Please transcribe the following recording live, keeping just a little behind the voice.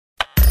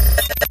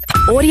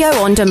Audio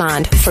on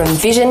demand from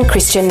Vision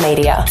Christian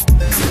Media.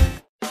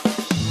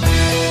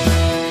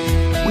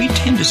 We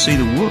tend to see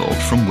the world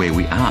from where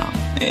we are.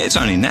 It's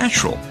only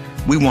natural.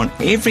 We want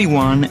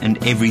everyone and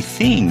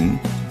everything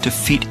to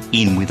fit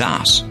in with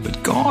us.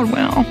 But God,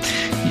 well,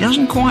 He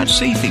doesn't quite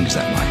see things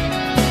that way.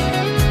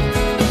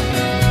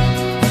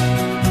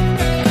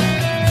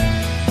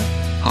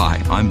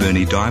 Hi, I'm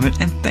Bernie Diamond,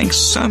 and thanks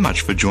so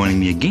much for joining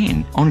me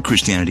again on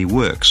Christianity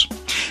Works.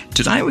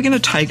 Today we're going to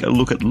take a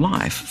look at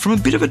life from a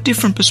bit of a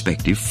different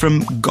perspective,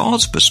 from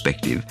God's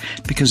perspective,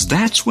 because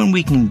that's when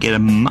we can get a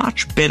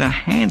much better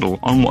handle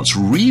on what's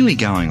really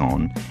going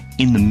on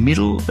in the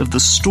middle of the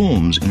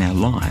storms in our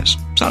lives.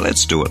 So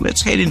let's do it.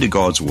 Let's head into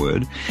God's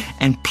Word,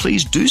 and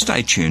please do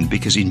stay tuned,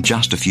 because in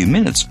just a few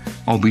minutes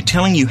I'll be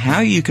telling you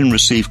how you can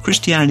receive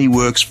Christianity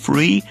Works'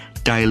 free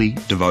daily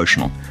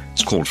devotional.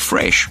 It's called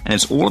Fresh, and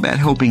it's all about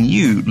helping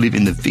you live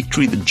in the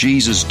victory that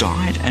Jesus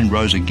died and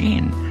rose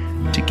again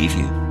to give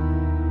you.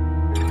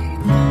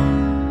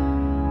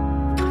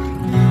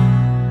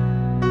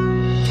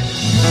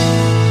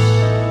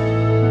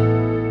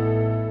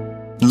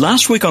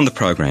 Last week on the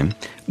program,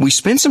 we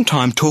spent some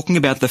time talking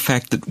about the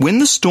fact that when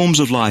the storms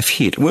of life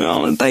hit,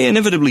 well, they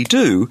inevitably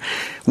do,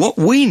 what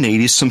we need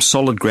is some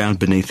solid ground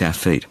beneath our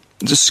feet.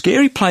 It's a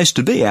scary place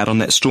to be out on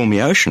that stormy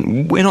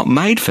ocean. We're not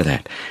made for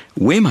that.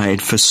 We're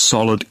made for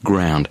solid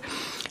ground.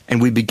 And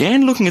we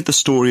began looking at the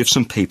story of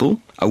some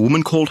people, a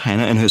woman called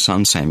Hannah and her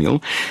son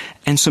Samuel,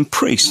 and some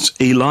priests,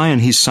 Eli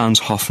and his sons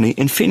Hophni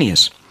and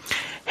Phinehas.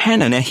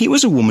 Hannah, now he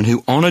was a woman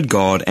who honoured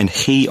God and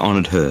he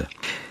honoured her.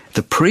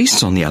 The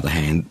priests, on the other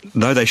hand,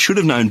 though they should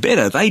have known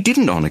better, they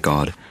didn't honour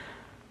God.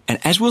 And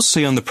as we'll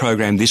see on the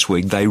program this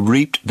week, they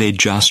reaped their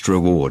just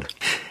reward.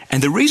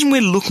 And the reason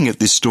we're looking at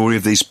this story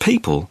of these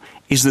people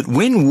is that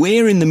when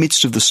we're in the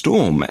midst of the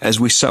storm, as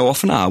we so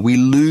often are, we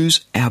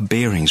lose our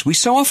bearings. We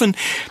so often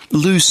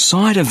lose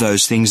sight of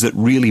those things that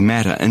really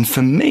matter. And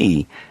for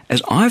me,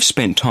 as I've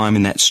spent time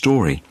in that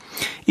story,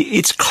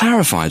 it's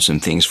clarified some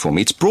things for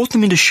me. It's brought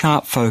them into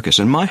sharp focus.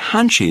 And my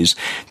hunch is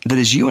that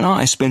as you and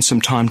I spend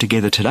some time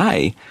together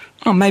today,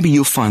 maybe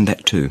you'll find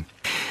that too.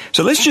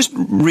 So let's just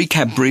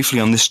recap briefly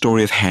on this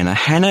story of Hannah.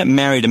 Hannah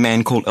married a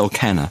man called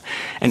Elkanah,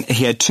 and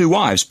he had two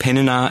wives,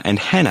 Peninnah and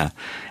Hannah.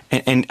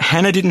 And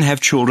Hannah didn't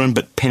have children,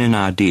 but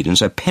Peninnah did. And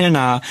so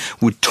Peninnah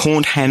would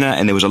taunt Hannah,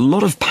 and there was a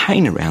lot of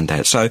pain around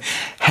that. So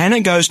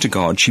Hannah goes to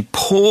God. She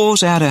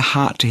pours out her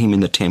heart to him in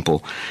the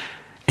temple,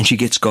 and she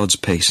gets God's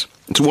peace.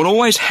 It's what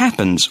always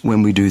happens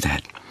when we do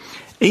that.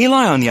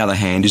 Eli, on the other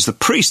hand, is the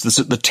priest that's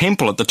at the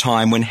temple at the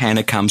time when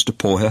Hannah comes to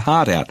pour her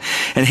heart out.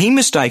 And he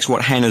mistakes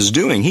what Hannah's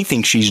doing. He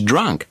thinks she's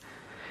drunk.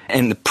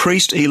 And the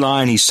priest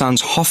Eli and his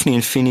sons Hophni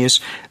and Phinehas,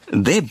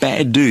 they're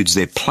bad dudes.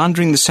 They're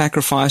plundering the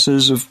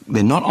sacrifices,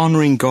 they're not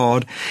honouring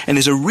God. And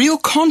there's a real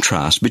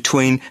contrast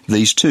between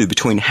these two,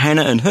 between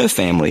Hannah and her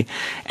family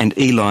and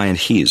Eli and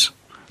his.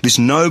 This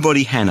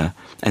nobody Hannah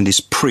and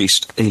this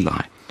priest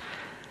Eli.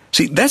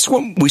 See, that's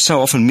what we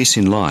so often miss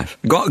in life.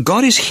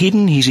 God is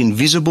hidden, He's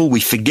invisible, we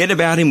forget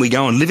about Him, we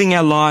go on living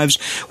our lives,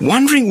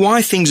 wondering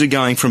why things are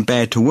going from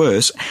bad to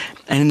worse.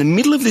 And in the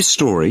middle of this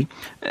story,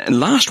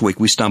 last week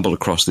we stumbled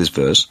across this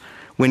verse,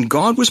 when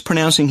God was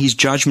pronouncing His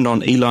judgment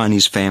on Eli and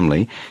his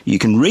family. You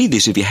can read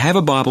this. If you have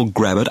a Bible,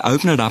 grab it,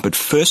 open it up at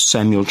 1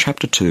 Samuel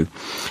chapter 2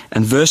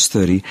 and verse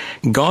 30.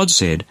 God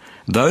said,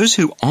 "Those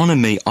who honour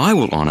me I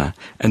will honour,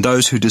 and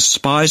those who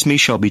despise me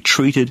shall be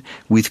treated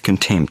with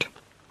contempt."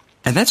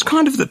 And that's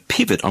kind of the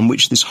pivot on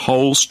which this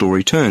whole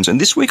story turns. And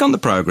this week on the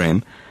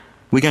program,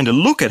 we're going to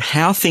look at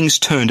how things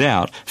turned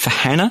out for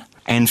Hannah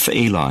and for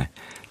Eli.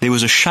 There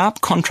was a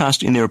sharp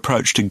contrast in their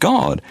approach to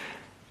God,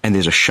 and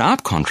there's a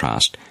sharp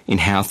contrast in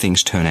how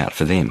things turn out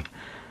for them.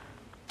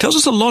 It tells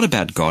us a lot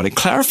about God. It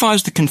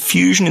clarifies the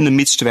confusion in the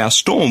midst of our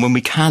storm when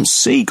we can't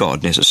see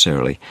God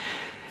necessarily.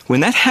 When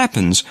that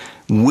happens,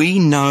 we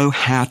know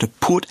how to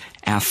put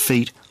our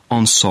feet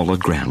on solid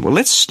ground. Well,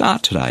 let's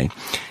start today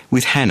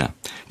with Hannah.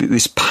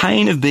 This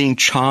pain of being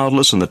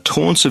childless and the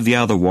taunts of the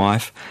other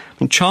wife.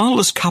 And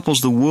childless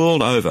couples the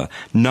world over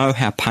know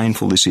how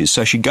painful this is.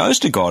 So she goes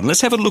to God, and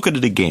let's have a look at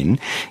it again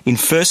in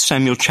 1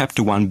 Samuel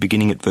chapter 1,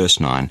 beginning at verse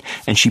 9.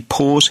 And she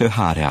pours her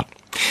heart out.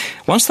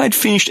 Once they'd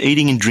finished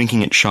eating and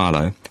drinking at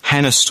Shiloh,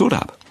 Hannah stood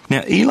up.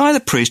 Now Eli the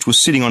priest was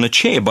sitting on a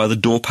chair by the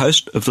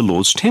doorpost of the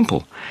Lord's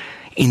temple.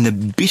 In the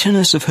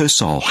bitterness of her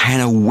soul,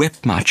 Hannah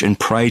wept much and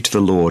prayed to the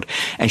Lord.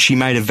 And she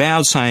made a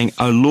vow, saying,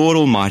 "O Lord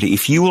Almighty,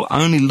 if you will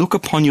only look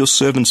upon your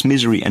servant's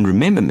misery and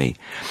remember me,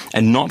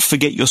 and not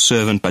forget your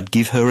servant, but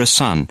give her a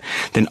son,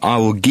 then I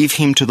will give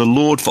him to the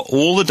Lord for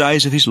all the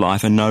days of his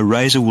life, and no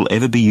razor will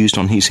ever be used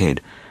on his head."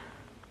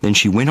 Then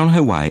she went on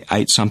her way,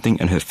 ate something,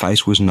 and her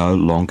face was no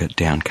longer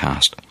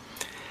downcast.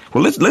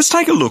 Well, let's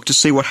take a look to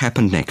see what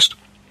happened next.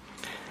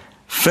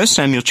 1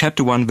 Samuel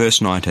chapter 1, verse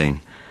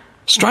 19.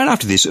 Straight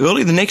after this,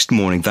 early the next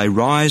morning, they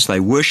rise, they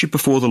worship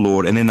before the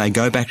Lord, and then they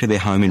go back to their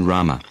home in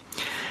Ramah.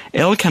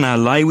 Elkanah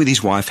lay with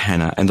his wife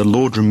Hannah, and the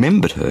Lord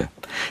remembered her.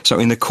 So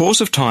in the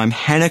course of time,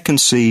 Hannah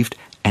conceived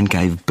and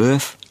gave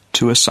birth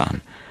to a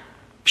son.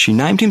 She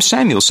named him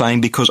Samuel,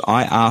 saying, "Because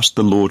I asked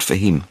the Lord for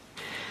him."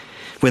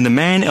 When the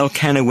man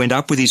Elkanah went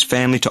up with his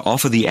family to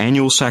offer the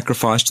annual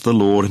sacrifice to the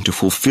Lord and to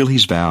fulfill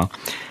his vow,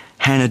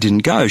 Hannah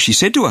didn't go. She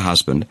said to her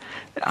husband,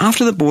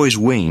 "After the boy is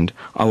weaned,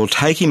 I will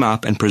take him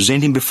up and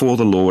present him before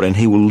the Lord, and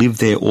he will live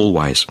there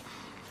always."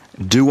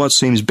 "Do what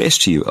seems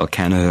best to you,"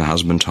 Elkanah, her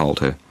husband, told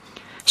her.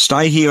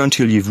 "Stay here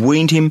until you've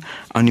weaned him,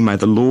 only may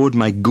the Lord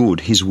make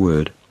good his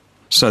word."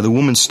 So the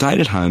woman stayed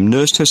at home,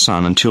 nursed her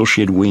son until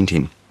she had weaned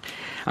him.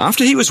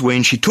 After he was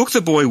weaned, she took the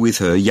boy with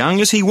her,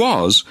 young as he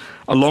was,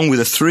 along with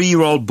a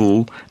 3-year-old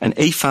bull, an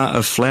ephah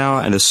of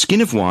flour and a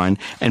skin of wine,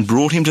 and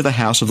brought him to the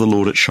house of the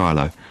Lord at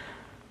Shiloh.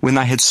 When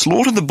they had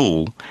slaughtered the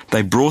bull,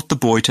 they brought the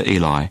boy to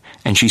Eli,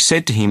 and she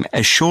said to him,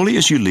 "As surely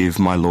as you live,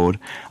 my lord,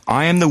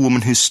 I am the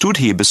woman who stood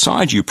here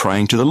beside you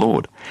praying to the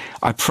Lord.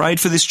 I prayed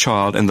for this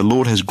child, and the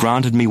Lord has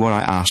granted me what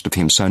I asked of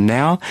him. So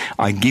now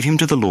I give him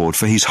to the Lord.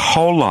 For his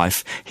whole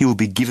life he will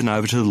be given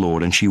over to the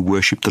Lord." And she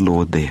worshipped the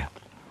Lord there.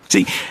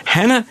 See,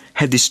 Hannah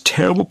had this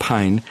terrible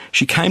pain.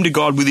 She came to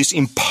God with this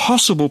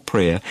impossible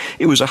prayer.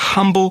 It was a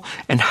humble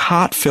and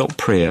heartfelt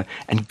prayer,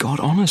 and God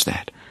honours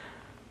that.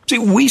 See,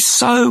 we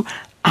so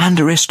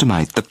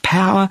underestimate the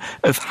power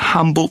of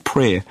humble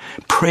prayer,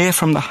 prayer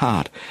from the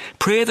heart,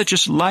 prayer that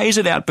just lays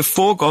it out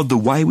before God the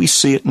way we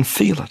see it and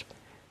feel it.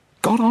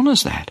 God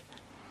honours that.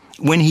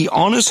 When he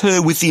honours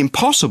her with the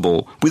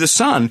impossible, with a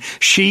son,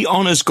 she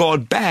honours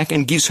God back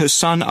and gives her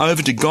son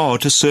over to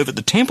God to serve at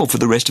the temple for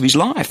the rest of his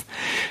life.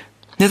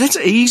 Now that's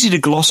easy to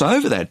gloss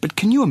over that, but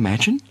can you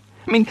imagine?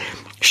 I mean,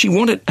 she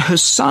wanted her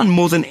son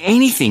more than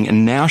anything,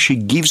 and now she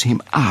gives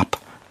him up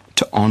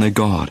to honour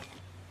God.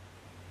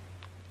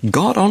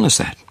 God honours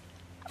that.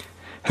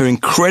 Her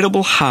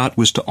incredible heart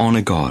was to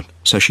honour God,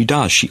 so she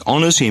does. She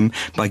honours him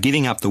by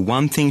giving up the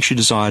one thing she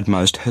desired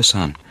most, her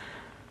son.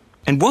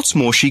 And what's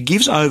more, she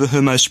gives over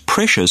her most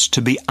precious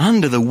to be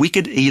under the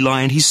wicked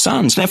Eli and his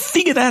sons. Now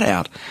figure that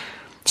out.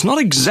 It's not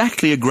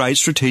exactly a great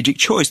strategic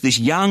choice, this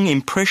young,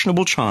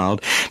 impressionable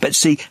child, but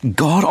see,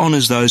 God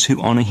honours those who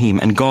honour him,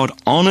 and God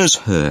honours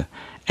her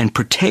and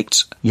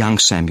protects young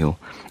Samuel,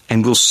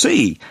 and we'll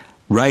see,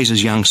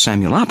 raises young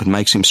Samuel up and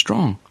makes him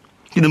strong.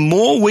 The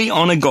more we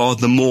honour God,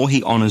 the more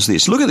he honours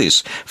this. Look at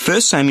this. 1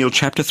 Samuel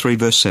chapter 3,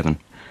 verse 7.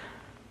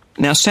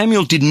 Now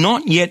Samuel did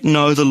not yet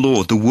know the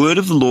Lord. The word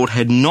of the Lord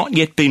had not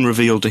yet been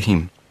revealed to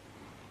him.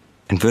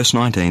 And verse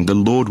 19, the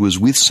Lord was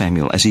with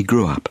Samuel as he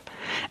grew up,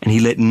 and he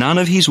let none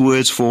of his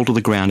words fall to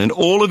the ground. And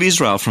all of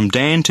Israel, from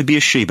Dan to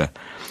Beersheba,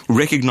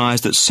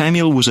 recognized that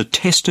Samuel was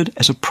attested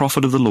as a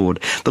prophet of the Lord.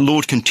 The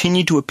Lord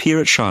continued to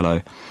appear at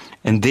Shiloh,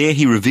 and there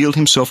he revealed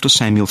himself to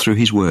Samuel through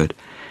his word.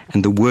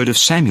 And the word of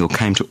Samuel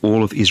came to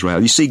all of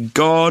Israel. You see,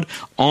 God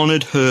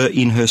honoured her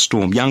in her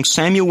storm. Young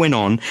Samuel went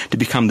on to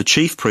become the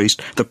chief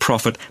priest, the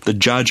prophet, the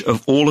judge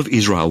of all of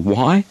Israel.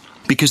 Why?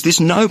 Because this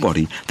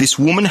nobody, this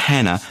woman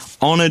Hannah,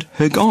 honoured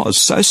her God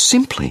so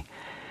simply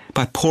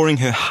by pouring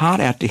her heart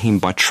out to him,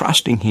 by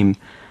trusting him.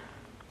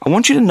 I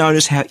want you to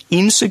notice how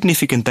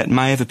insignificant that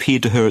may have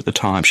appeared to her at the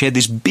time. She had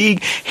this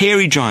big,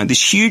 hairy giant,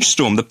 this huge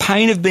storm, the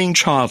pain of being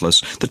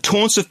childless, the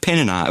taunts of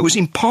Peninnah. It was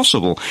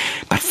impossible.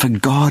 But for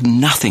God,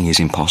 nothing is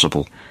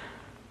impossible.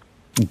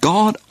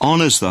 God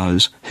honours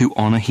those who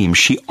honour him.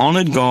 She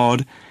honoured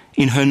God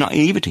in her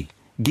naivety,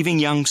 giving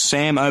young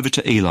Sam over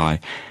to Eli.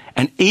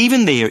 And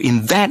even there,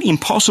 in that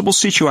impossible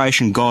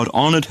situation, God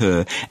honoured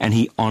her, and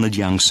he honoured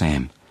young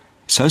Sam.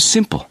 So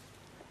simple.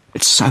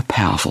 It's so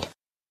powerful.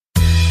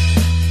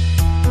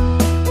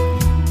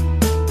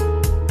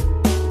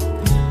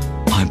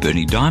 I'm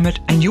Bernie Diamond,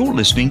 and you're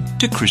listening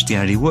to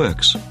Christianity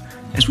Works.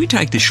 As we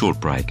take this short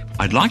break,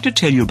 I'd like to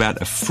tell you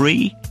about a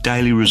free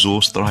daily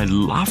resource that I'd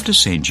love to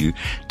send you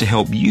to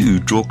help you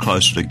draw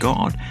closer to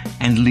God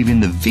and live in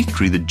the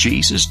victory that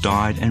Jesus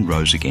died and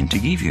rose again to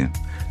give you.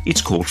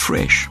 It's called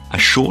Fresh, a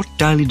short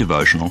daily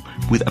devotional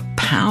with a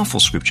powerful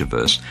scripture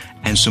verse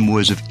and some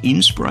words of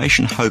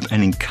inspiration, hope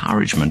and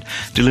encouragement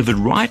delivered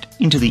right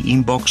into the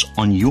inbox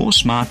on your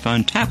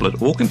smartphone,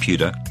 tablet or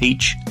computer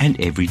each and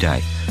every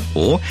day.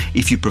 Or,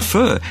 if you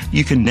prefer,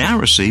 you can now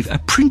receive a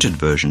printed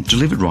version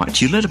delivered right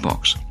to your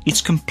letterbox.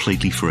 It's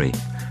completely free.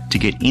 To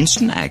get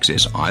instant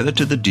access either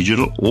to the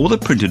digital or the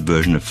printed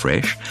version of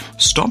Fresh,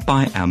 stop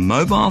by our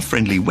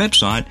mobile-friendly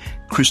website,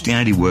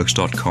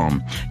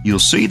 ChristianityWorks.com. You'll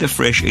see the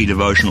Fresh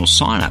eDevotional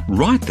sign-up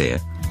right there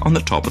on the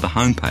top of the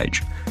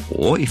homepage.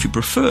 Or, if you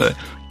prefer,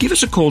 give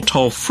us a call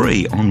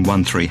toll-free on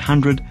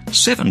 1300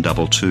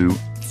 722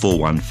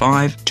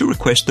 415 to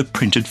request the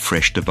printed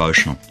Fresh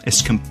devotional.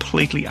 It's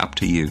completely up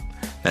to you.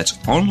 That's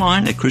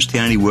online at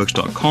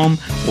ChristianityWorks.com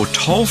or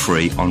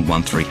toll-free on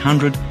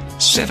 1300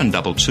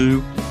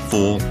 722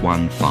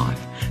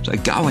 415. So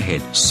go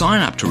ahead,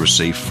 sign up to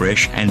receive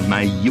Fresh, and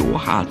may your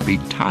heart be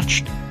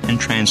touched and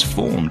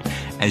transformed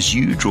as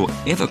you draw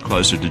ever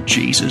closer to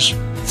Jesus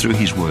through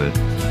his word.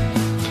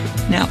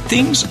 Now,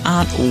 things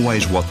aren't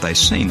always what they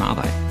seem, are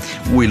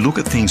they? We look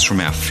at things from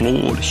our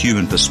flawed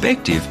human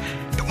perspective,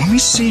 but when we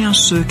see our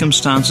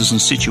circumstances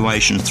and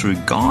situations through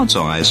God's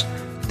eyes,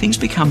 things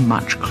become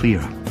much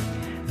clearer.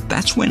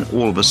 That's when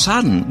all of a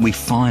sudden we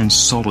find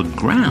solid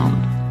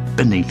ground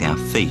beneath our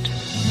feet.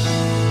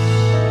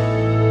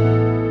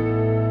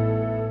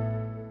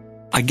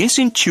 I I guess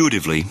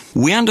intuitively,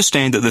 we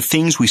understand that the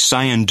things we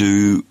say and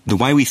do, the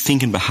way we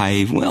think and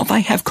behave, well, they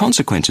have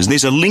consequences.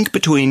 There's a link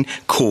between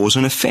cause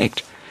and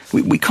effect.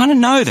 We kind of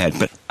know that,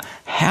 but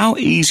how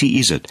easy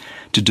is it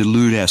to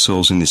delude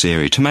ourselves in this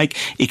area, to make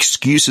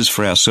excuses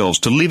for ourselves,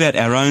 to live out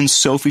our own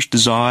selfish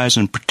desires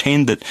and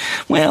pretend that,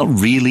 well,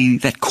 really,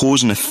 that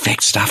cause and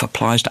effect stuff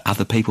applies to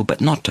other people, but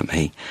not to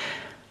me.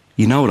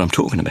 You know what I'm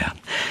talking about.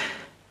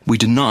 We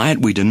deny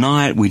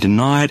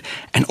it,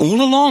 and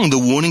all along the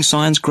warning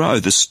signs grow.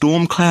 The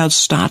storm clouds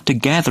start to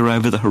gather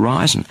over the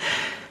horizon.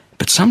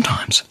 But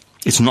sometimes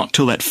it's not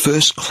till that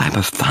first clap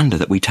of thunder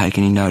that we take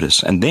any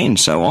notice, and then,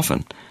 so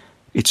often,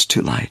 it's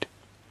too late.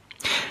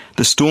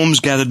 The storm's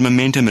gathered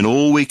momentum, and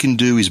all we can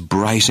do is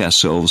brace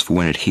ourselves for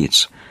when it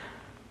hits.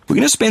 We're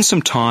going to spend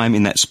some time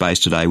in that space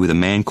today with a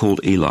man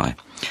called Eli,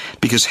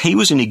 because he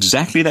was in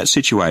exactly that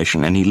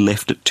situation and he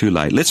left it too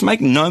late. Let's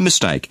make no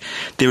mistake,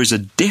 there is a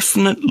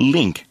definite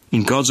link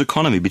in God's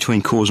economy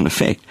between cause and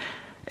effect,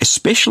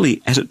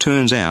 especially, as it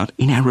turns out,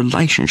 in our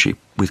relationship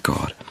with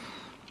God.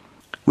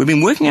 We've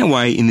been working our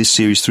way in this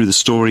series through the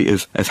story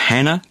of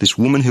Hannah, this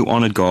woman who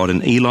honoured God,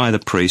 and Eli the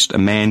priest, a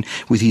man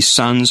with his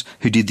sons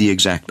who did the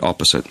exact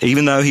opposite,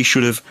 even though he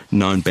should have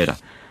known better.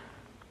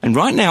 And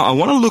right now, I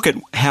want to look at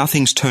how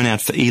things turn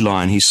out for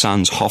Eli and his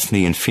sons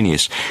Hophni and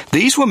Phinehas.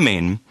 These were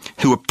men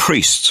who were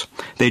priests.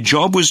 Their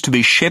job was to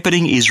be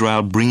shepherding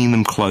Israel, bringing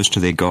them close to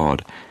their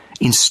God.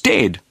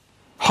 Instead,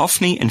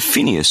 Hophni and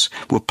Phinehas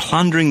were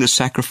plundering the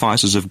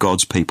sacrifices of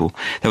God's people.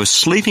 They were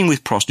sleeping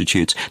with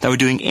prostitutes. They were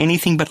doing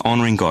anything but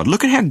honouring God.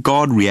 Look at how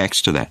God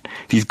reacts to that.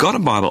 If you've got a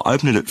Bible,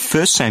 open it at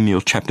 1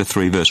 Samuel chapter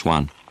 3, verse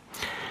 1.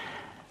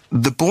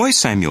 The boy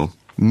Samuel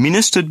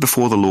ministered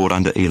before the Lord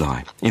under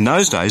Eli. In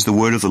those days, the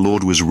word of the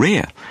Lord was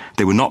rare.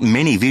 There were not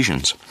many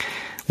visions.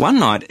 One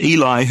night,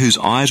 Eli, whose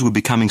eyes were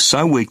becoming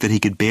so weak that he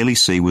could barely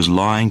see, was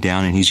lying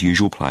down in his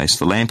usual place.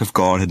 The lamp of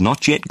God had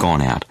not yet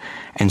gone out,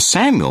 and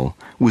Samuel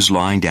was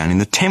lying down in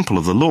the temple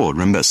of the Lord.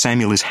 Remember,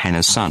 Samuel is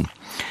Hannah's son.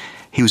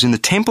 He was in the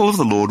temple of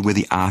the Lord where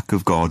the ark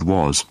of God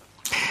was.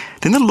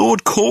 Then the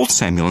Lord called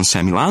Samuel, and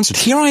Samuel answered,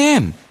 "Here I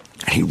am."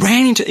 And he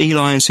ran into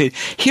Eli and said,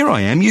 "Here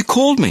I am, you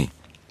called me."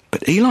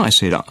 But Eli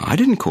said, "I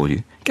didn't call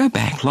you. Go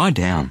back, lie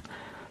down."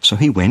 So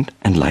he went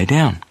and lay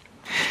down.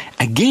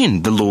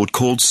 Again the Lord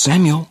called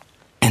Samuel,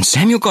 and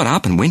Samuel got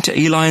up and went to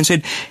Eli and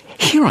said,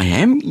 "Here I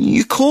am,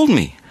 you called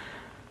me."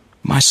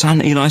 "My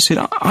son," Eli said,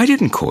 "I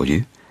didn't call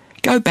you.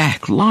 Go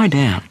back, lie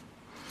down."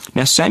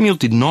 Now Samuel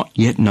did not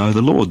yet know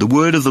the Lord. The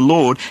word of the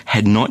Lord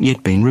had not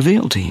yet been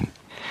revealed to him.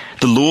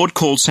 The Lord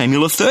called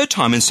Samuel a third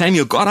time, and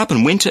Samuel got up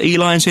and went to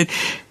Eli and said,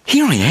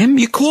 "Here I am,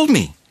 you called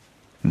me."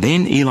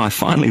 Then Eli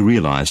finally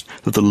realized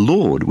that the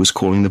Lord was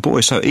calling the boy.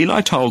 So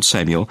Eli told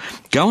Samuel,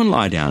 "Go and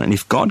lie down, and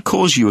if God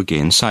calls you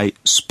again, say,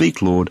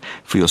 'Speak, Lord,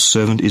 for your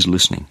servant is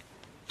listening.'"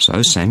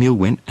 So Samuel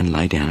went and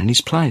lay down in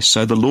his place.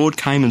 So the Lord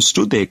came and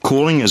stood there,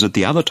 calling as at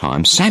the other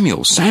time,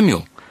 "Samuel,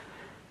 Samuel."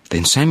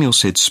 Then Samuel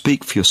said,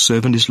 "Speak, for your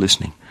servant is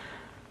listening."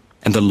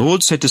 And the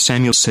Lord said to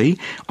Samuel, "See,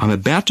 I'm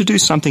about to do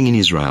something in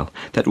Israel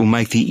that will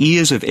make the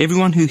ears of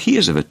everyone who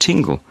hears of it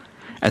tingle.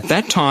 At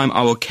that time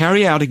I will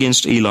carry out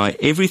against Eli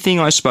everything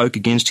I spoke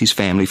against his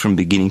family from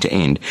beginning to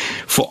end.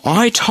 For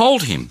I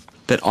told him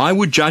that I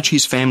would judge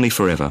his family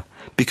forever.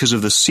 Because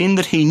of the sin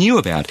that he knew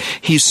about,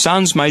 his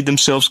sons made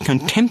themselves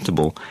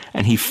contemptible,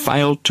 and he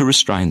failed to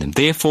restrain them.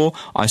 Therefore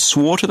I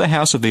swore to the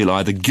house of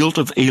Eli, the guilt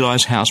of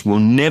Eli's house will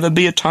never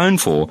be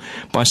atoned for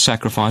by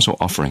sacrifice or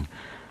offering."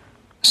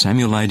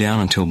 Samuel lay down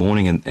until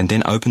morning and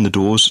then opened the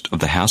doors of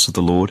the house of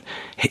the Lord.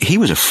 He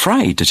was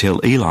afraid to tell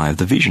Eli of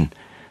the vision.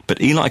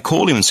 But Eli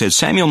called him and said,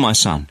 "Samuel, my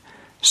son."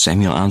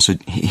 Samuel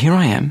answered, "Here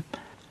I am."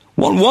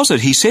 "What was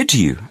it he said to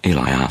you?"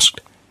 Eli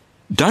asked.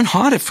 "Don't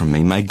hide it from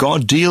me. May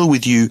God deal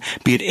with you,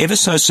 be it ever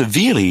so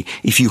severely,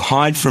 if you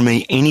hide from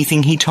me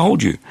anything he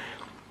told you."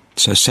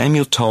 So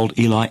Samuel told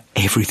Eli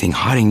everything,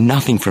 hiding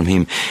nothing from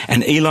him.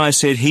 And Eli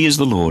said, "He is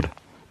the Lord.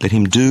 Let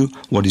him do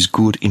what is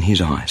good in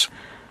his eyes."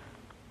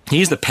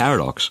 Here's the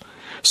paradox.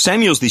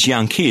 Samuel's this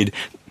young kid.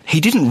 He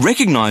didn't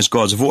recognize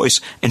God's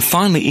voice, and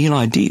finally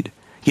Eli did.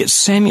 Yet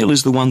Samuel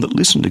is the one that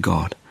listened to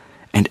God,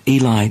 and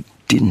Eli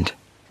didn't,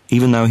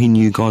 even though he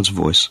knew God's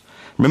voice.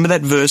 Remember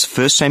that verse,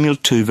 1 Samuel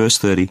 2, verse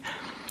 30.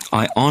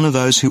 "I honour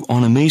those who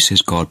honour me,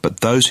 says God,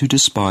 but those who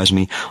despise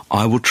me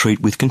I will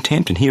treat with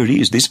contempt." And here it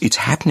is. It's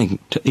happening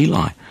to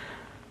Eli.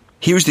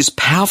 Here is this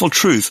powerful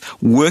truth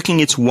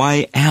working its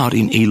way out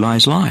in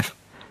Eli's life.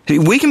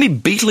 We can be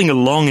beetling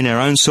along in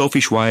our own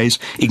selfish ways,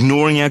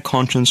 ignoring our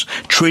conscience,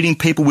 treating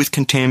people with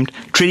contempt,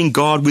 treating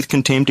God with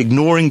contempt,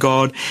 ignoring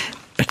God,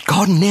 but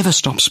God never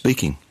stops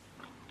speaking.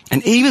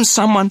 And even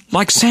someone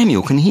like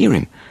Samuel can hear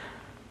him.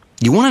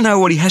 You want to know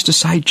what he has to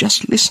say?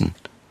 Just listen.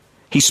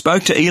 He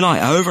spoke to Eli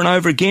over and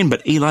over again,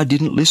 but Eli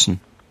didn't listen.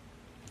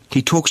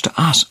 He talks to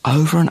us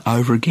over and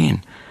over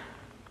again.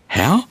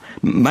 How?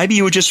 Maybe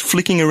you were just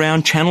flicking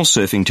around channel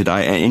surfing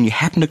today and you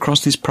happened across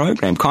this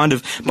program, kind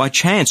of by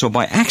chance or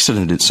by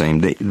accident, it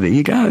seemed. There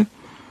you go.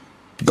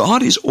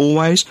 God is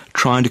always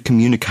trying to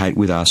communicate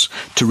with us,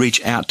 to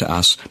reach out to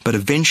us, but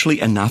eventually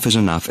enough is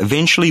enough.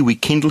 Eventually we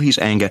kindle his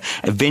anger.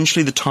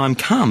 Eventually the time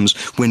comes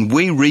when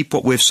we reap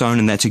what we've sown,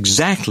 and that's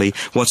exactly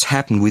what's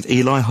happened with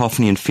Eli,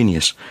 Hophni and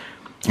Phinehas.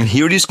 And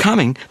here it is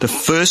coming, the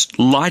first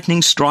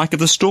lightning strike of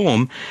the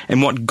storm,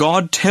 and what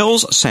God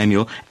tells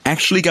Samuel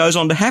actually goes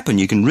on to happen.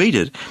 You can read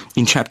it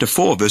in chapter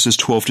 4, verses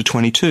 12 to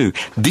 22.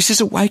 This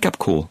is a wake-up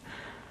call.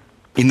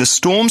 In the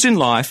storms in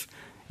life,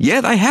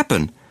 yeah, they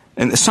happen.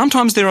 And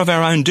sometimes they're of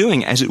our own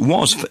doing, as it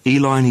was for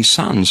Eli and his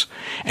sons.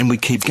 And we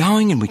keep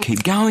going and we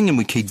keep going and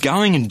we keep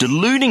going and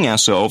deluding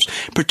ourselves,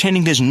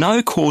 pretending there's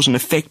no cause and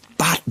effect,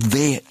 but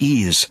there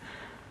is.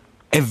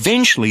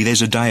 Eventually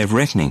there's a day of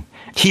reckoning.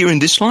 Here in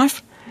this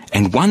life,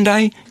 and one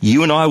day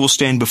you and I will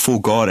stand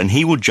before God and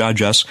he will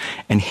judge us,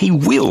 and he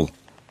will.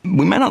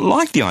 We may not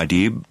like the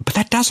idea, but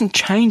that doesn't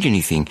change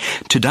anything.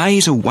 Today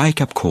is a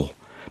wake-up call.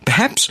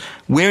 Perhaps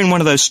we're in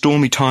one of those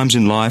stormy times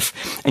in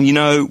life, and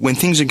when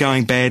things are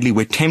going badly,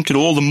 we're tempted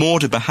all the more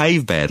to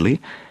behave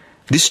badly.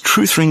 This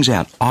truth rings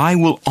out. I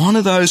will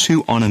honour those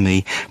who honour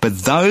me, but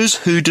those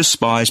who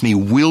despise me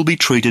will be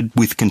treated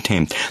with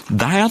contempt.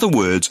 They are the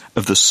words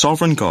of the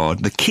sovereign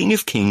God, the King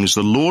of Kings,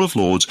 the Lord of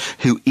Lords,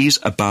 who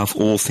is above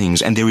all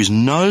things. And there is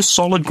no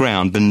solid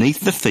ground beneath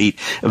the feet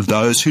of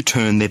those who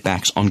turn their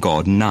backs on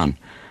God. None.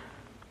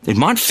 It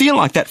might feel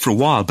like that for a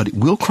while, but it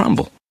will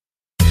crumble.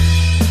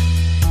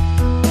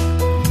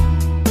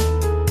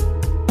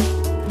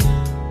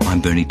 I'm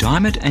Bernie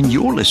Diamond, and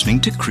you're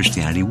listening to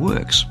Christianity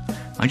Works.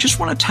 I just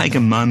want to take a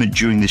moment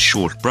during this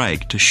short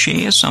break to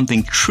share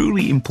something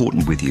truly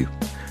important with you.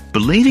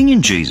 Believing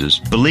in Jesus,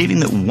 believing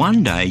that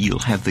one day you'll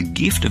have the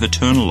gift of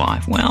eternal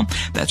life, well,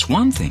 that's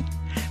one thing.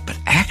 But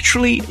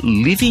actually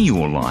living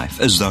your life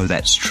as though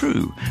that's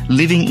true,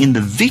 living in the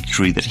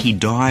victory that he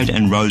died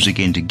and rose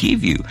again to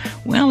give you,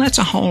 well, that's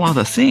a whole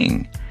other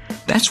thing.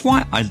 That's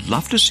why I'd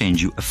love to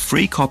send you a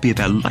free copy of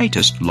our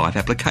latest life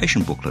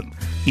application booklet.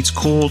 It's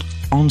called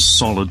On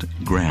Solid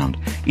Ground.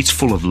 It's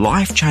full of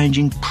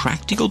life-changing,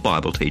 practical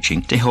Bible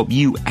teaching to help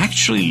you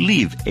actually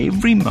live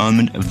every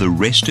moment of the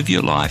rest of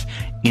your life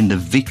in the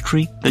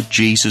victory that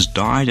Jesus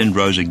died and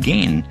rose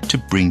again to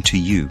bring to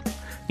you.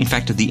 In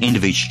fact, at the end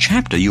of each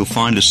chapter, you'll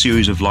find a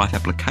series of life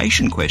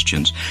application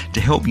questions to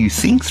help you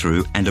think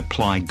through and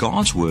apply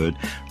God's Word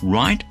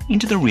right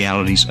into the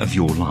realities of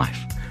your life.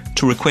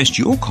 To request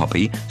your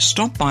copy,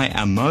 stop by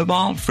our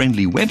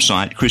mobile-friendly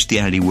website,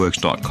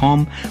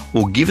 christianityworks.com,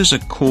 or give us a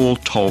call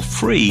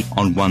toll-free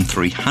on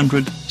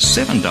 1300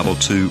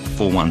 722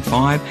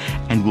 415,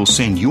 and we'll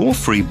send your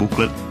free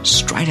booklet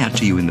straight out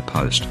to you in the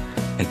post.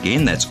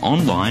 Again, that's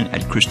online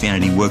at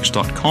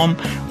christianityworks.com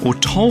or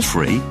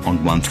toll-free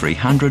on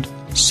 1300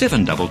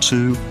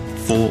 722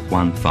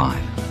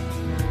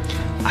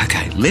 415.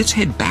 Okay, let's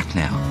head back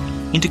now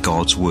into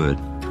God's Word.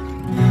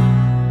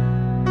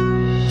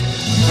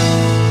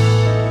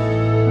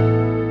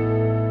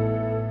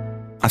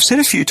 I've said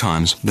a few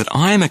times that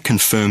I am a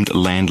confirmed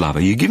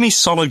landlubber. You give me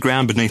solid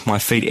ground beneath my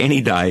feet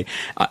any day.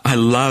 I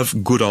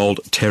love good old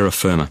terra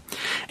firma.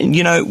 And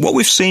what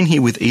we've seen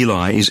here with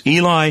Eli is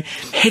Eli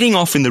heading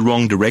off in the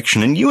wrong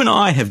direction, and you and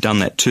I have done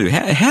that too.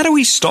 How do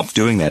we stop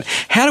doing that?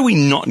 How do we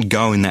not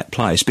go in that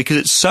place? Because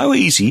it's so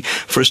easy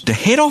for us to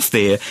head off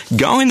there,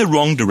 go in the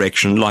wrong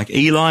direction like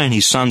Eli and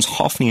his sons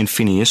Hophni and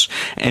Phinehas,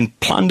 and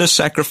plunder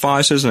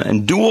sacrifices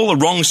and do all the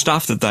wrong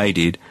stuff that they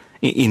did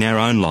in our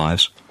own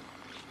lives,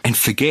 and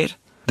forget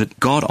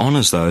that God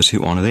honours those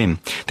who honour them.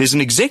 There's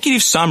an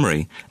executive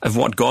summary of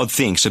what God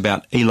thinks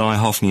about Eli,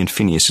 Hophni and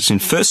Phinehas. It's in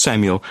 1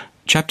 Samuel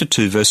chapter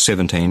 2, verse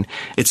 17.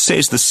 It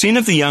says, "The sin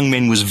of the young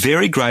men was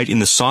very great in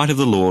the sight of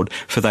the Lord,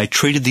 for they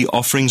treated the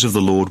offerings of the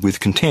Lord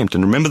with contempt."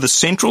 And remember, the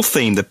central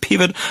theme, the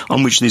pivot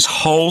on which this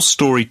whole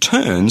story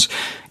turns,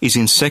 is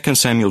in 2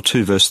 Samuel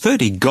 2, verse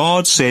 30.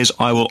 God says,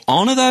 "I will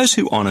honour those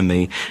who honour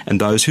me, and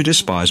those who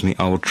despise me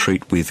I will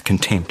treat with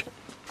contempt."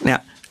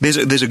 Now,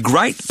 There's a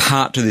great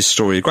part to this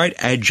story, a great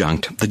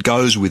adjunct that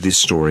goes with this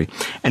story,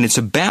 and it's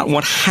about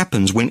what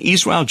happens when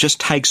Israel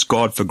just takes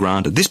God for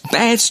granted. This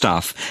bad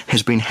stuff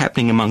has been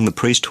happening among the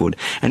priesthood,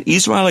 and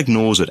Israel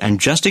ignores it and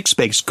just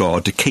expects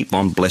God to keep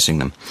on blessing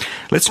them.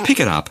 Let's pick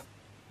it up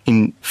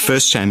in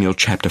 1 Samuel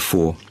chapter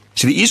 4.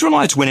 See, the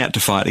Israelites went out to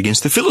fight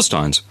against the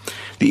Philistines.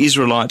 The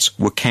Israelites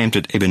were camped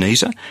at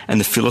Ebenezer and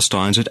the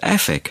Philistines at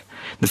Aphek.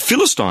 The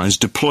Philistines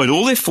deployed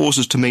all their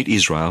forces to meet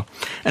Israel,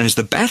 and as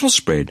the battle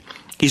spread,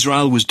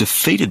 Israel was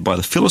defeated by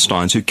the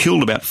Philistines, who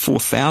killed about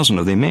 4,000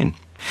 of their men.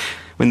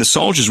 When the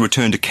soldiers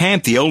returned to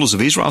camp, the elders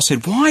of Israel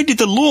said, "Why did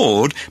the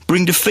Lord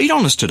bring defeat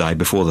on us today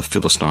before the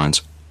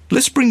Philistines?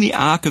 Let's bring the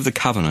Ark of the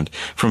Covenant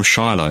from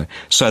Shiloh,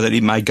 so that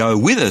it may go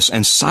with us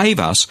and save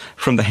us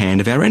from the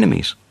hand of our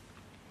enemies."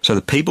 So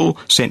the people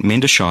sent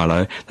men to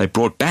Shiloh. They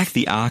brought back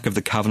the Ark of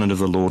the Covenant of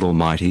the Lord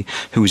Almighty,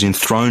 who was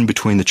enthroned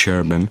between the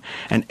cherubim,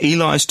 and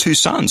Eli's two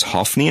sons,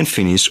 Hophni and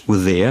Phinehas, were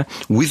there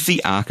with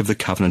the Ark of the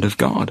Covenant of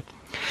God.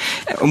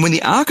 And when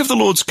the Ark of the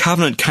Lord's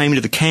Covenant came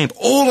into the camp,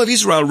 all of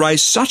Israel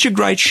raised such a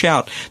great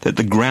shout that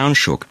the ground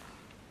shook.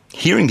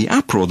 Hearing the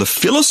uproar, the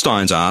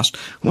Philistines asked,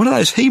 "What are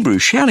those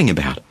Hebrews shouting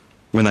about?"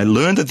 when they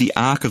learned that the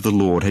ark of the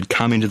Lord had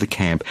come into the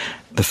camp,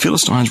 the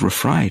Philistines were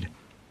afraid.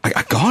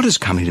 A god has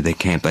come into their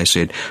camp, they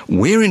said.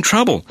 We're in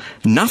trouble.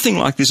 Nothing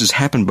like this has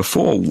happened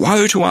before.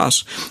 Woe to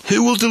us!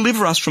 Who will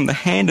deliver us from the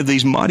hand of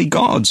these mighty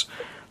gods?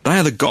 They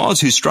are the gods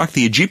who struck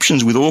the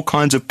Egyptians with all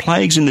kinds of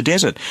plagues in the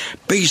desert.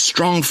 Be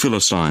strong,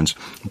 Philistines.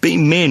 Be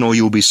men, or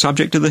you will be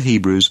subject to the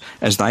Hebrews,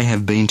 as they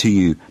have been to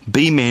you.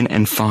 Be men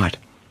and fight.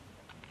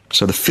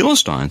 So the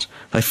Philistines,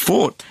 they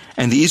fought,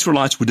 and the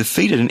Israelites were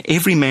defeated, and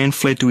every man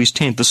fled to his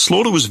tent. The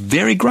slaughter was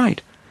very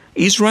great.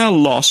 Israel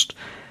lost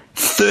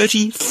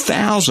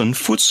 30,000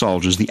 foot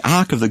soldiers. The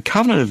Ark of the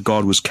Covenant of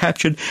God was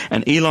captured,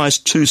 and Eli's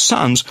two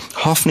sons,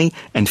 Hophni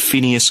and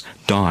Phinehas,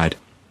 died.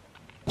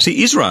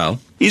 See, Israel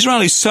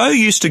is so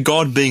used to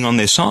God being on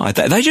their side,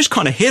 they just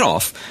kind of head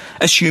off,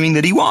 assuming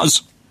that he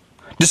was.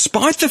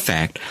 Despite the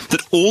fact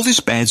that all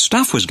this bad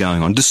stuff was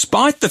going on,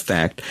 despite the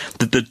fact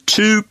that the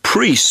two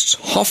priests,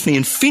 Hophni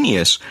and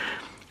Phinehas,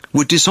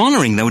 were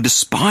dishonouring, they were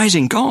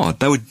despising God,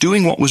 they were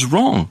doing what was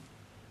wrong.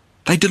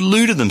 They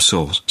deluded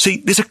themselves. See,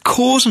 there's a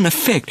cause and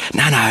effect.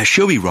 No,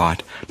 she'll be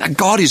right. No,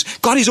 God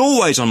is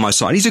always on my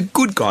side. He's a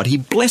good God. He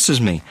blesses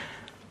me.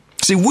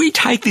 See, we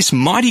take this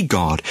mighty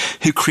God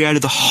who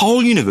created the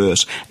whole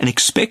universe and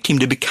expect him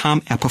to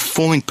become our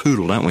performing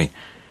poodle, don't we?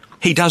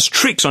 He does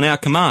tricks on our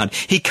command.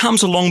 He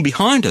comes along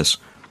behind us.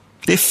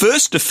 Their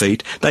first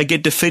defeat, they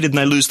get defeated and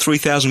they lose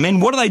 3,000 men.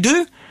 What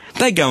do?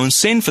 They go and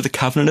send for the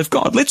covenant of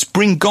God. Let's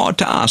bring God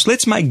to us.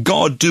 Let's make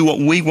God do what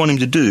we want him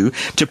to do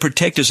to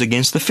protect us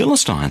against the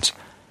Philistines.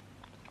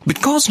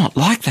 But God's not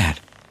like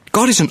that.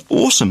 God is an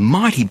awesome,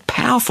 mighty,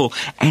 powerful,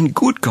 and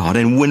good God.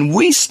 And when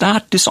we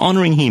start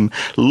dishonouring him,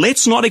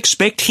 let's not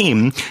expect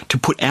him to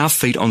put our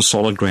feet on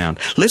solid ground.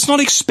 Let's not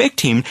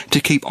expect him to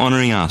keep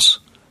honouring us.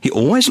 He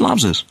always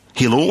loves us.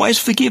 He'll always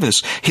forgive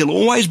us. He'll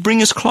always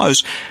bring us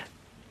close,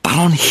 but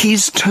on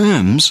his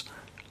terms,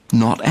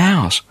 not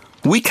ours.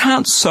 We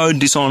can't sow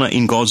dishonour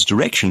in God's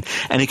direction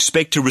and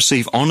expect to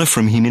receive honour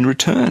from him in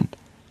return.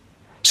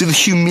 See, the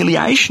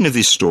humiliation of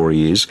this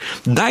story is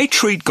they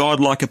treat God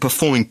like a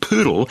performing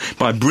poodle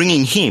by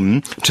bringing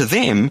him to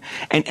them,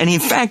 and in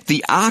fact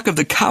the Ark of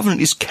the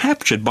Covenant is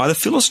captured by the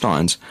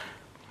Philistines.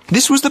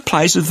 This was the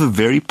place of the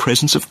very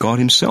presence of God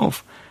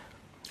himself.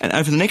 And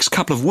over the next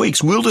couple of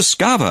weeks, we'll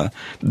discover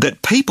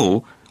that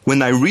people, when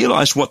they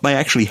realised what they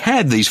actually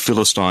had, these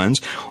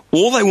Philistines,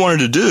 all they wanted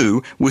to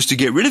do was to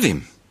get rid of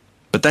him.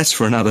 But that's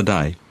for another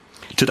day.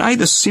 Today,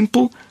 the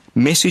simple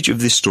message of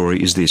this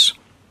story is this.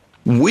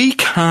 We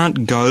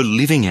can't go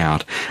living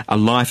out a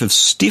life of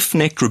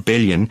stiff-necked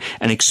rebellion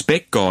and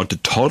expect God to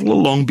toddle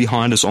along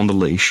behind us on the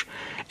leash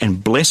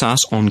and bless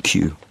us on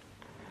cue.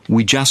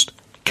 We just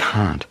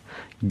can't.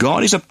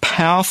 God is a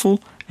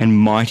powerful and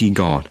mighty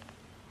God.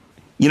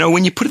 You know,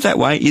 when you put it that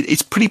way,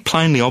 it's pretty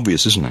plainly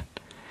obvious, isn't it?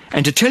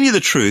 And to tell you the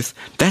truth,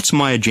 that's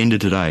my agenda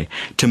today,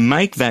 to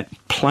make that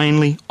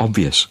plainly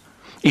obvious.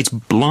 It's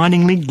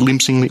blindingly,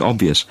 glimpsingly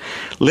obvious.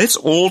 Let's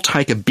all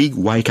take a big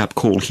wake-up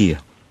call here.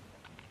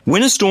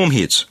 When a storm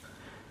hits,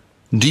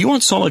 do you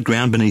want solid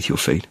ground beneath your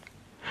feet?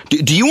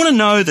 Do you want to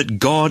know that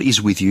God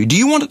is with you? Do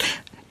you want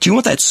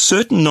that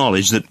certain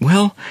knowledge that,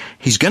 well,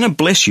 he's going to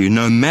bless you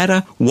no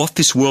matter what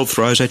this world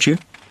throws at you?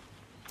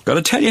 Got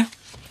to tell you,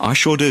 I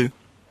sure do.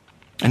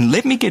 And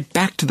let me get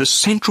back to the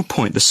central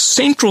point, the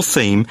central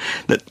theme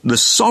that the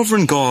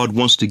sovereign God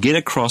wants to get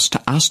across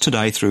to us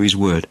today through his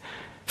word.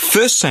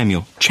 1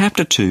 Samuel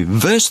chapter 2,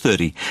 verse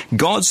 30,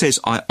 God says,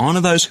 I honour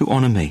those who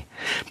honour me,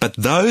 but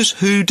those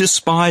who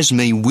despise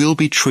me will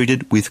be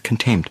treated with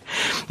contempt.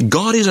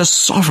 God is a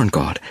sovereign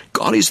God.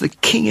 God is the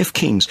King of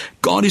kings.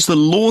 God is the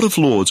Lord of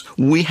lords.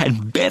 We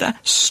had better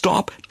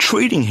stop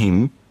treating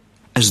him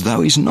as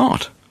though he's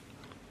not.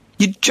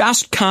 You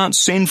just can't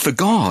send for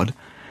God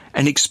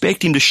and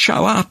expect him to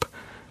show up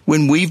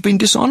when we've been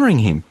dishonouring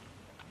him.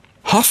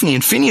 Hophni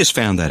and Phinehas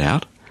found that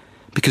out,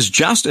 because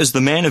just as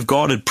the man of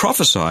God had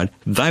prophesied,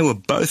 they were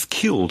both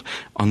killed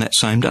on that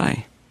same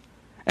day.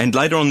 And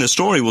later on in the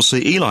story, we'll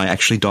see Eli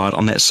actually died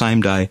on that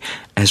same day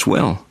as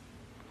well.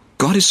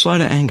 God is slow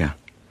to anger,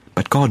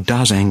 but God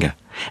does anger.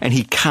 And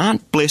he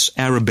can't bless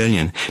our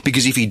rebellion,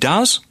 because if he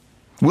does,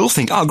 we'll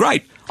think, oh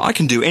great, I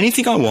can do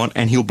anything I want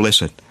and he'll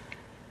bless it.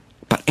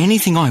 But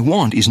anything I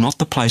want is not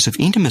the place of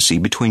intimacy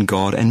between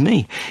God and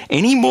me,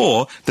 any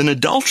more than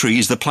adultery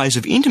is the place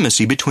of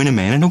intimacy between a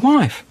man and a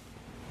wife.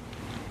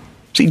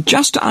 See,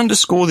 just to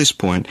underscore this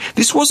point,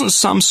 this wasn't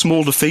some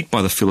small defeat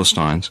by the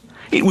Philistines.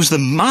 It was the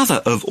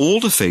mother of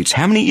all defeats.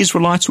 How many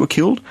Israelites were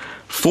killed?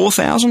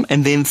 4,000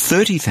 and then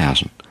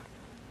 30,000.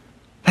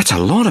 That's a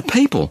lot of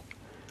people.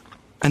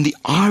 And the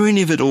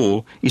irony of it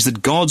all is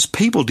that God's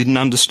people didn't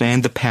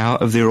understand the power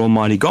of their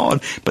Almighty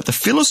God, but the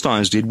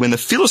Philistines did. When the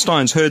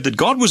Philistines heard that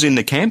God was in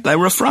the camp, they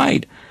were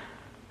afraid.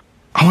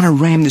 I want to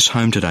ram this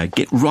home today.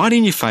 Get right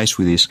in your face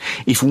with this.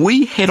 If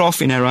we head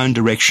off in our own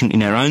direction,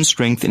 in our own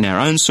strength, in our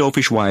own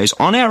selfish ways,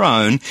 on our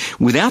own,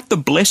 without the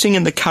blessing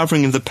and the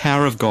covering of the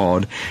power of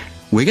God,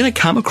 we're going to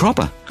come a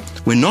cropper.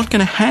 We're not going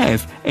to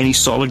have any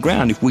solid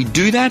ground. If we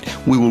do that,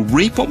 we will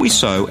reap what we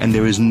sow, and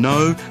there is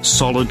no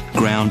solid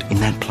ground in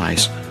that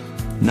place.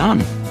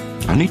 None.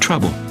 Only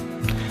trouble.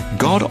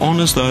 God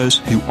honours those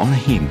who honour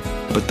him,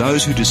 but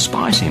those who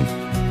despise him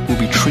will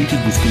be treated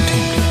with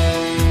contempt.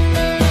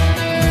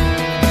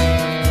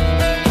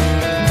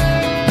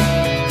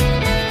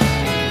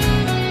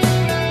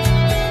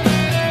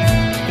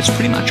 That's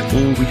pretty much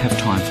all we have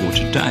time for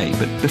today,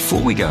 but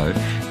before we go,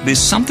 there's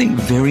something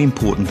very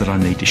important that I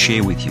need to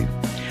share with you.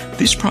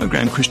 This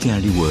program,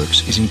 Christianity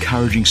Works, is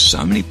encouraging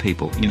so many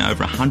people in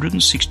over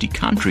 160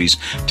 countries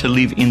to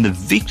live in the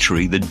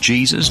victory that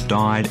Jesus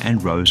died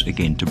and rose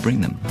again to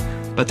bring them.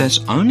 But that's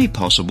only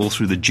possible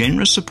through the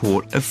generous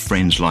support of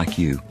friends like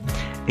you.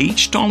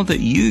 Each dollar that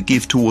you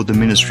give toward the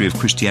ministry of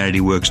Christianity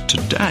Works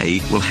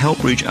today will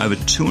help reach over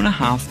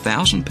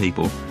 2,500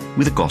 people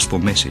with a gospel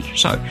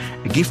message. So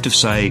a gift of,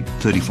 say,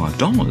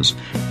 $35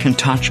 can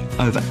touch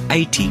over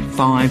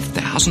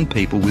 85,000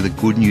 people with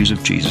the good news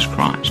of Jesus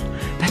Christ.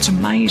 That's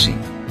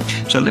amazing.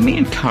 So let me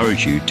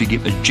encourage you to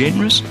give a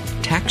generous,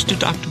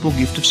 tax-deductible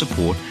gift of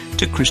support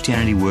to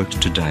Christianity Works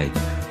today.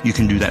 You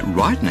can do that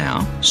right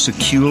now,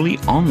 securely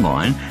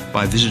online,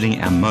 by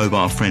visiting our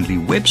mobile-friendly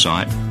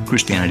website,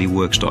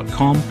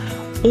 christianityworks.com,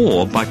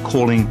 or by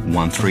calling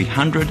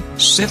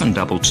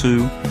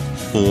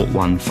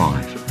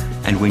 1300-722-415.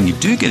 And when you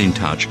do get in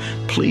touch,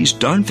 please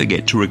don't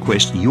forget to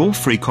request your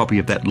free copy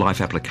of that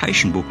life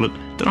application booklet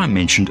that I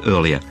mentioned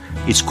earlier.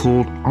 It's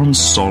called On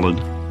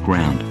Solid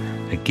Ground.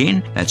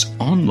 Again, that's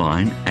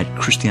online at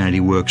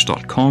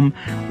christianityworks.com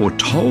or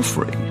toll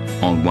free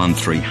on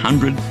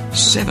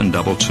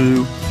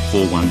 1300-722-415.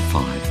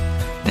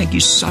 Thank you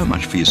so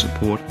much for your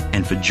support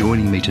and for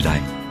joining me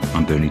today.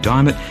 I'm Bernie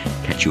Diamond.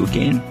 Catch you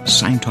again,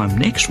 same time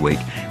next week,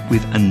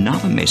 with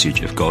another message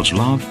of God's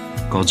love,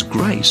 God's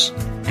grace,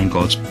 and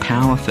God's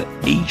power for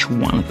each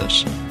one of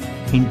us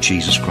in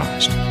Jesus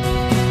Christ.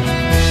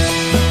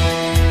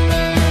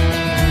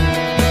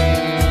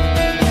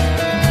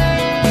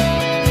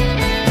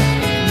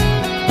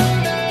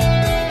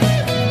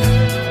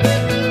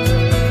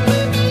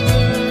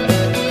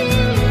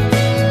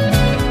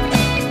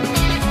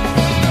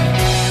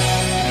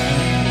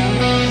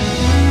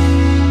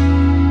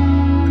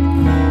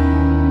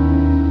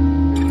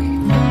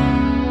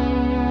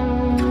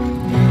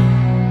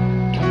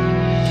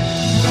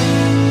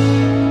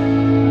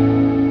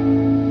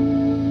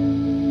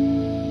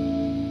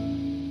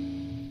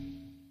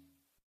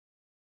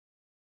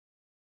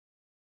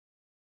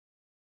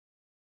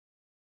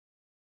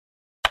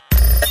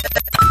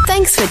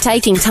 Thanks for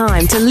taking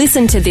time to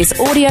listen to this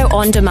audio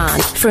on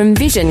demand from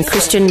Vision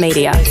Christian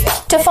Media.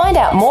 To find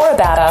out more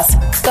about us,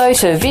 go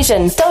to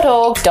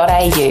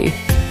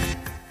vision.org.au.